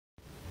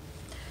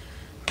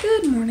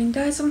Good morning,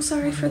 guys. I'm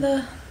sorry for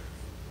the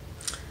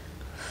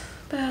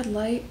bad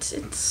light.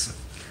 It's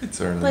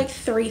early. Like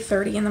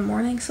 3:30 in the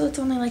morning, so it's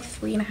only like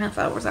 3.5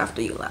 hours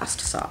after you last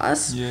saw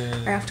us.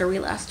 Yeah. Or after we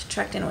last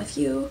checked in with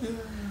you.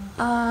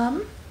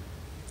 I'm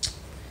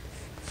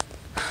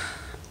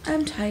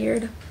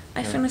tired.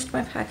 I finished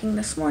my packing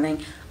this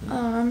morning.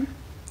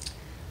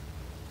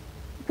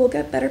 We'll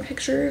get better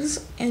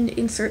pictures and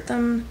insert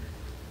them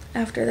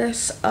after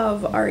this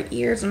of our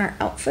ears and our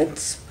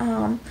outfits.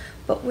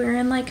 But we're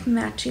in like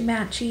matchy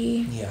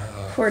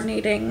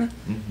coordinating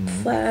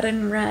plaid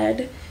and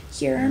red.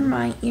 Here in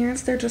my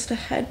ears, they're just a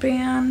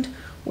headband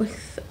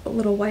with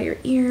little wire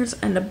ears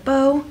and a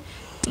bow.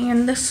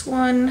 And this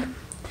one,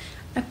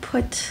 I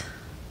put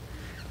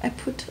a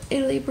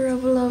labor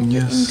of love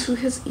into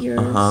his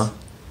ears.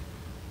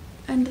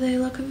 And they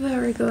look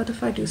very good,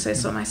 if I do say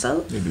so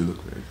myself. They do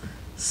look very good.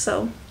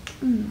 So,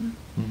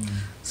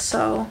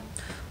 so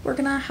we're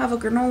gonna have a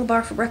granola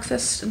bar for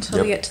breakfast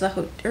until we get to the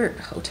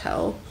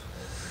hotel.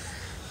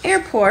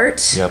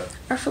 Airport. Yep.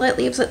 Our flight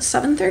leaves at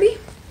 7:30.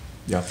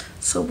 Yep.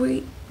 So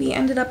we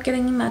ended up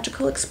getting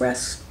Magical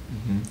Express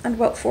at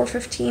about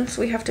 4:15, so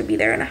we have to be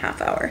there in a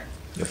half hour.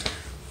 Yep.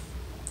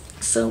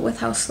 So with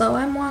how slow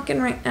I'm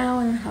walking right now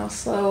and how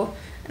slow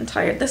and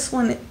tired this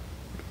one,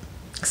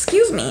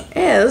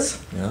 is,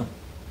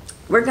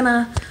 we're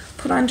gonna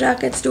put on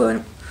jackets, do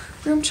a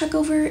room check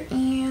over,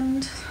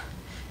 and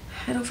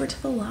head over to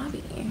the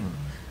lobby,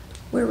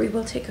 where we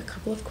will take a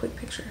couple of quick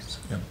pictures.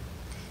 Yep.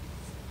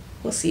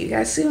 We'll see you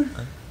guys soon.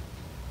 Bye.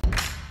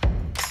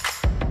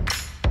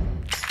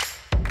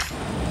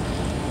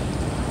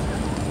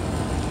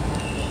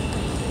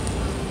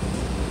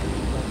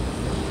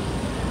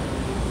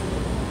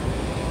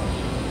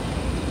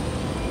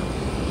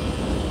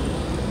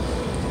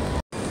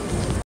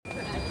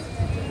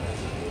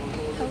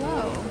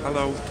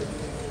 Hello.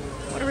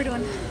 What are we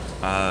doing?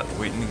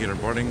 Waiting to get our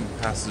boarding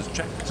passes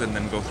checked and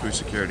then go through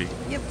security.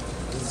 Yep.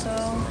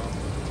 So,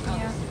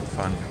 yeah.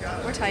 Fun.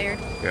 We're tired.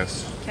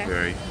 Yes. 'Kay.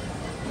 Very.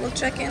 We'll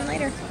check in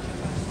later.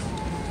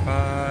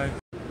 Bye.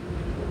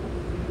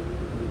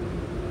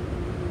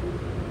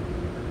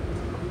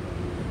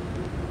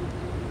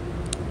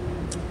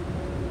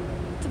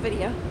 It's a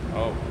video.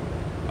 Oh.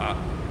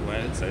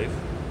 Landed safe.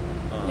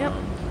 Yep.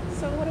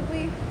 So what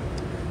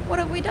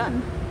have we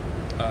done?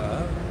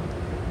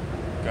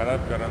 Got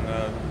up, got on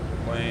the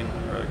plane,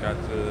 or got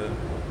to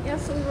Yeah,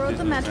 so we rode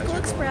the Magical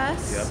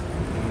Express.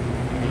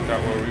 Yep.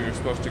 Got where we were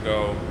supposed to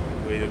go,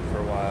 waited for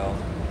a while.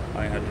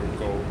 I had to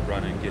go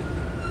run and get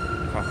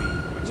coffee,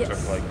 which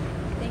took like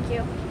Thank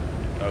you.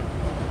 a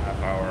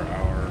half hour.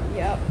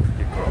 Yep.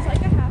 Get It was coffee.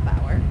 like a half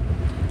hour.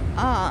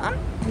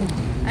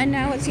 And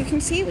now as you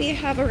can see, we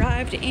have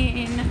arrived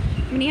in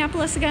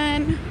Minneapolis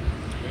again.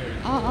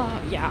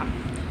 Yeah,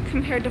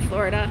 compared to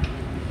Florida.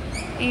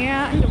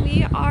 And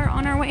we are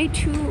on our way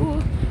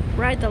to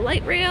ride the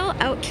light rail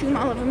out to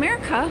Mall of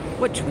America,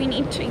 which we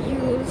need to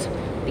use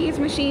these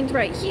machines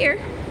right here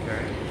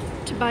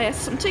to buy us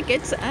some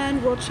tickets,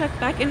 and we'll check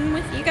back in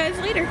with you guys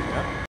later.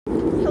 Yep.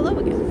 Hello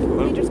again.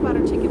 Hello. We just bought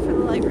our ticket for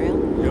the light rail.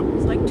 Yep. It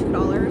was like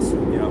 $2.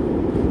 Yep.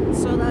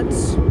 So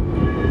that's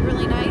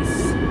really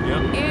nice.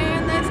 Yep.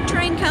 And there's a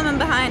train coming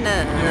behind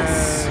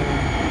us.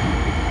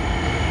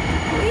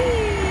 Whee!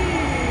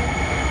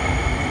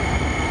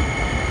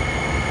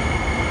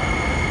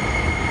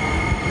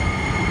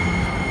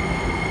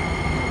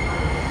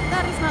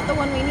 That is not the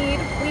one we need.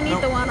 We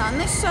need the one on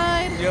this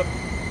side. Yep.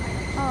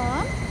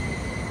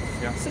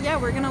 Yeah. So yeah,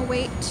 we're gonna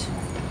wait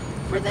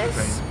for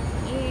this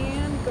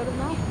and go to the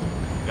mall.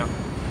 Yep.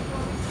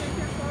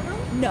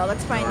 No,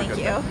 that's fine, thank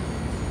you.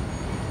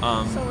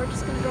 So we're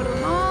just gonna go to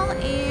the mall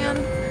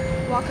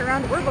and walk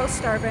around. We're both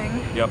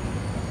starving. Yep.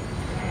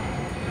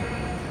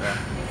 Yeah.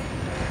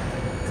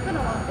 It's been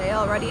a long day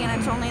already, and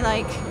it's only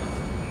like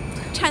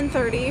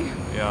 10:30.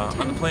 Yeah.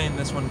 On the plane,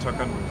 this one took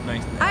a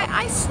nice nap.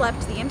 I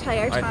slept the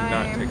entire time. I did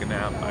not take a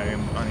nap. I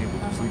am unable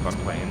to sleep on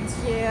planes.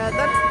 Yeah,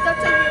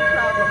 that's a you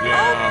problem. Yeah.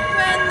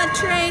 Oh, and the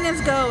train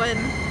is going.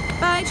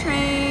 Bye,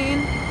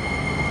 train.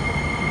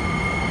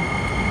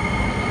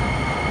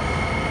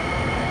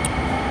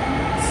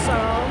 So,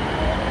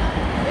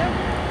 yep.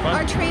 Fun.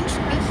 Our train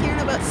should be here in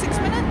about 6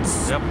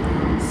 minutes. Yep.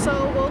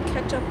 So we'll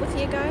catch up with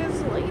you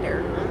guys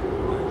later.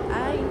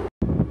 Bye.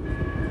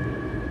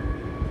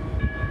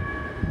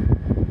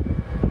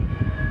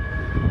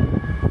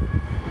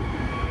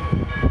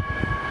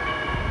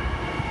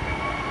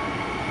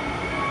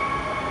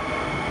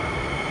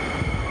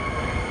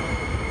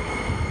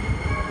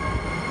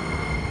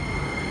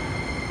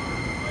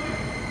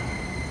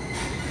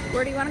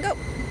 Where do you want to go?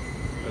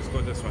 Let's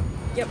go this one.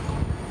 Yep.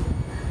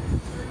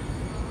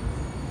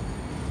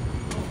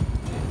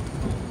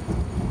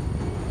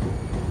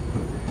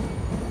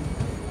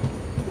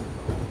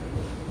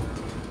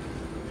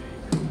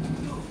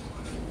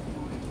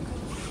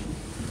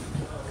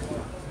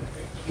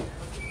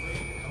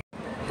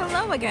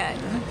 Hello again.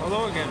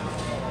 Hello again.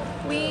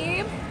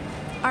 We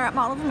are at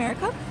Mall of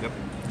America. Yep.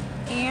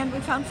 And we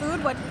found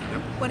food. What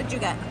did you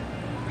get?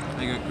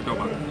 I got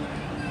Qdoba.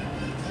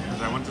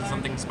 Because I wanted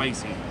something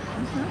spicy.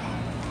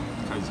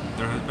 because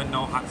there has been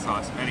no hot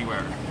sauce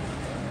anywhere.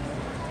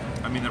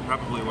 I mean, there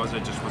probably was, I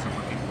just wasn't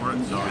looking for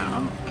it, so.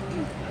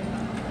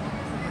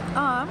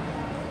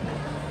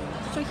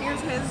 So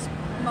here's his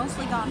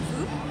mostly gone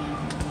food.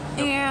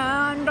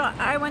 And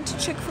I went to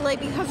Chick-fil-A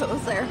because it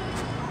was there.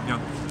 Yeah.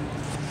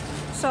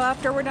 So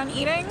after we're done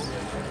eating,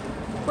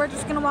 we're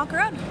just gonna walk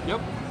around. Yep.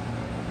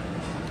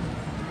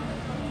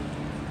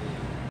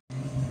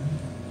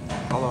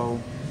 Hello.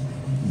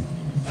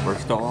 We're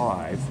still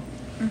alive.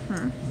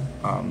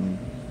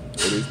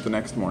 It is the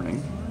next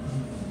morning,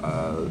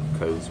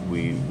 because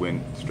we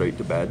went straight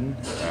to bed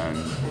and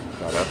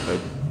got up at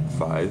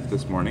 5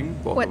 this morning.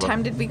 What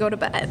time did we go to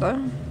bed?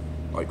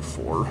 Like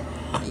 4.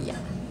 Yeah,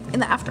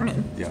 in the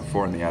afternoon. Yeah,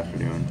 4 in the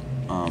afternoon.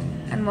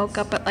 And woke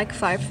up at like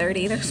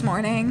 5:30 this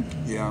morning.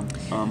 Yeah.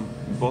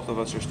 Both of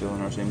us are still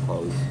in our same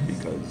clothes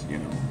because, you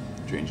know,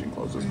 changing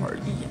clothes is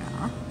hard.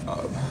 Yeah.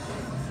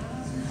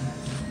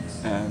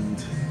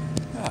 And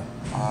yeah,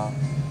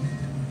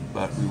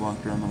 but we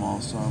walked around the mall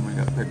some, and we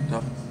got picked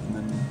up and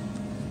then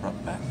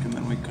brought back, and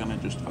then we kind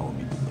of just fell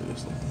immediately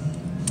asleep.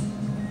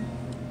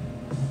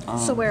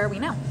 So where are we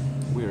now?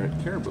 We're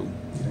at Caribou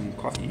getting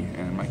coffee,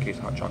 and in my case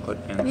hot chocolate,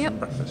 and some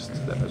breakfast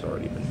that has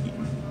already been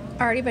eaten.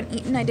 Already been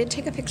eaten. I did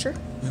take a picture.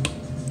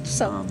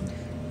 So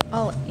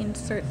I'll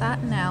insert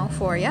that now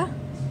for you.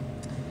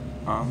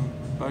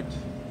 But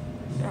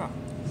yeah.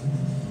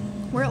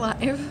 We're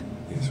live.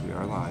 Yes, we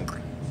are live.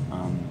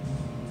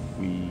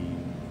 We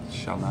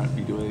shall not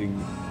be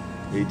doing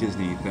a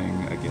Disney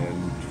thing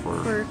again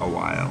for a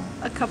while.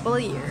 A couple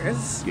of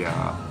years.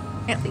 Yeah.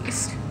 At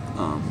least.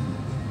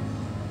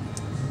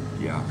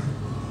 Yeah.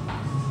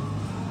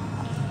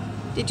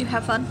 Did you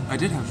have fun? I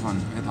did have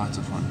fun. I had lots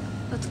of fun.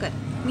 That's good.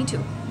 Me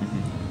too.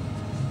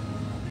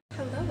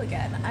 Hello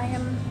again. I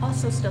am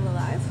also still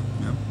alive.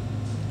 Yep.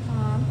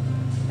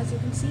 As you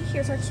can see,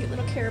 here's our cute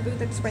little Caribou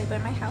that's right by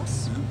my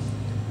house.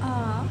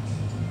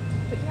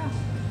 But yeah.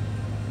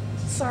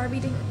 Sorry we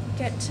didn't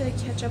get to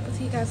catch up with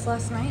you guys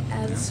last night,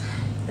 as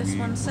this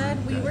one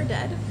said we were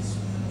dead.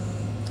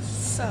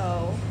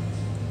 So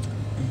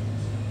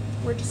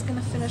we're just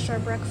gonna finish our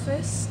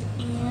breakfast,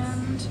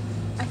 and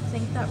I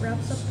think that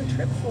wraps up the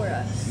trip for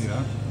us.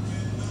 Yeah.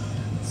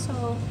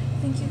 So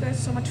thank you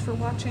guys so much for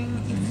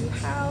watching. If you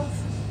have,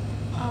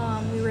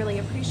 we really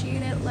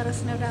appreciate it. Let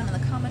us know down in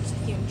the comments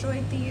if you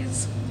enjoyed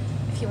these,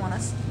 if you want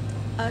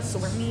us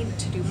or me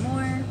to do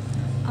more,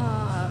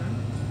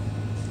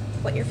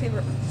 what your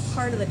favorite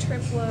part of the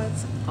trip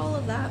was, all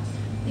of that.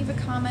 Leave a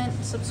comment,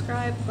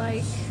 subscribe,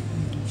 like,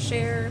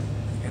 share.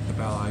 Hit the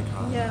bell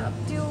icon. Yeah,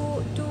 do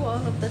all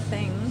of the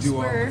things. Do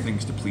all the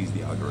things to please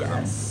the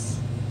algorithm. Yes.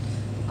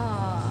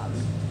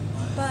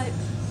 But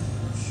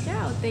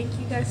yeah, thank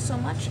you guys so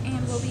much,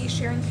 and we'll be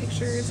sharing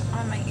pictures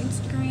on my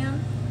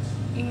Instagram,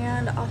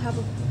 and I'll have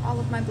all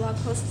of my blog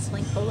posts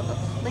linked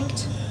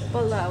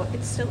below.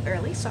 It's still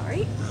early,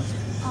 sorry.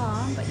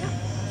 But yeah,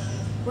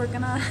 we're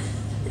gonna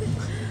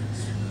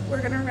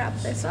wrap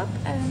this up,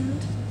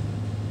 and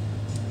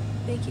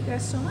thank you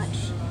guys so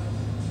much.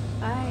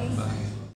 Bye. Bye.